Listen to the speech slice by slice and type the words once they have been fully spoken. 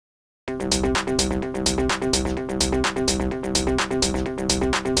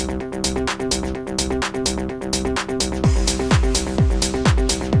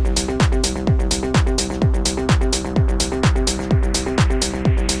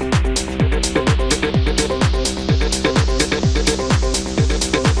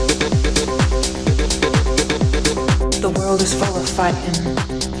fighting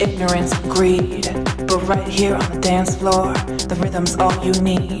ignorance and greed. But right here on the dance floor, the rhythm's all you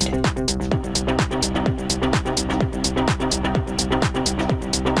need.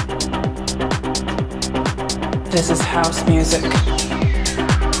 This is house music.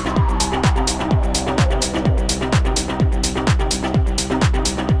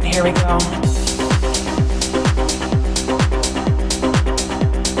 Here we go.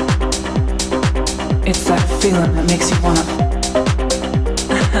 It's that feeling that makes you wanna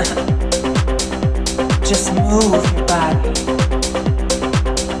just move your body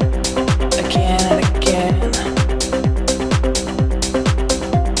again and again.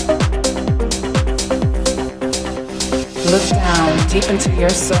 Look down deep into your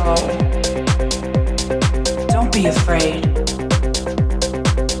soul. Don't be afraid.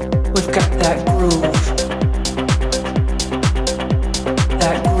 We've got that groove.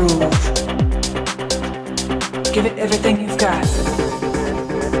 That groove. Give it everything you've got.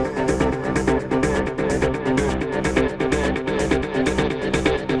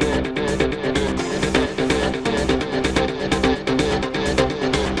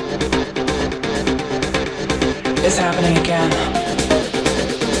 It's happening again.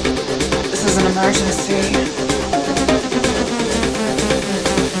 This is an emergency.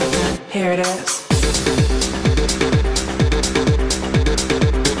 Here it is.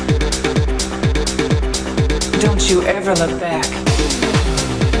 Don't you ever look back.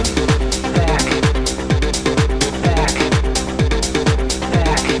 Back. Back.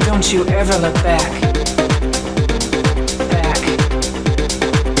 Back. Don't you ever look back. Back.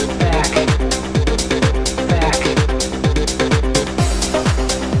 Back. Back.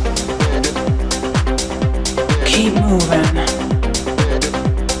 Keep moving.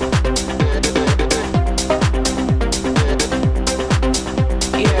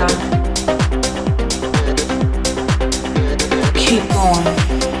 Yeah. Keep going.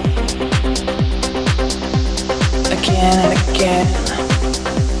 Again and again.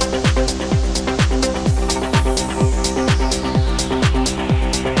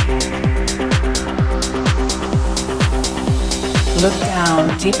 Look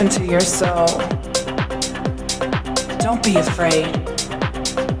down deep into your soul. Don't be afraid.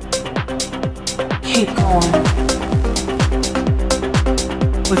 Keep going.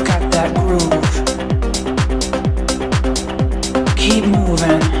 We've got that groove. Keep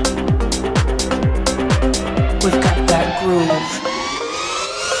moving.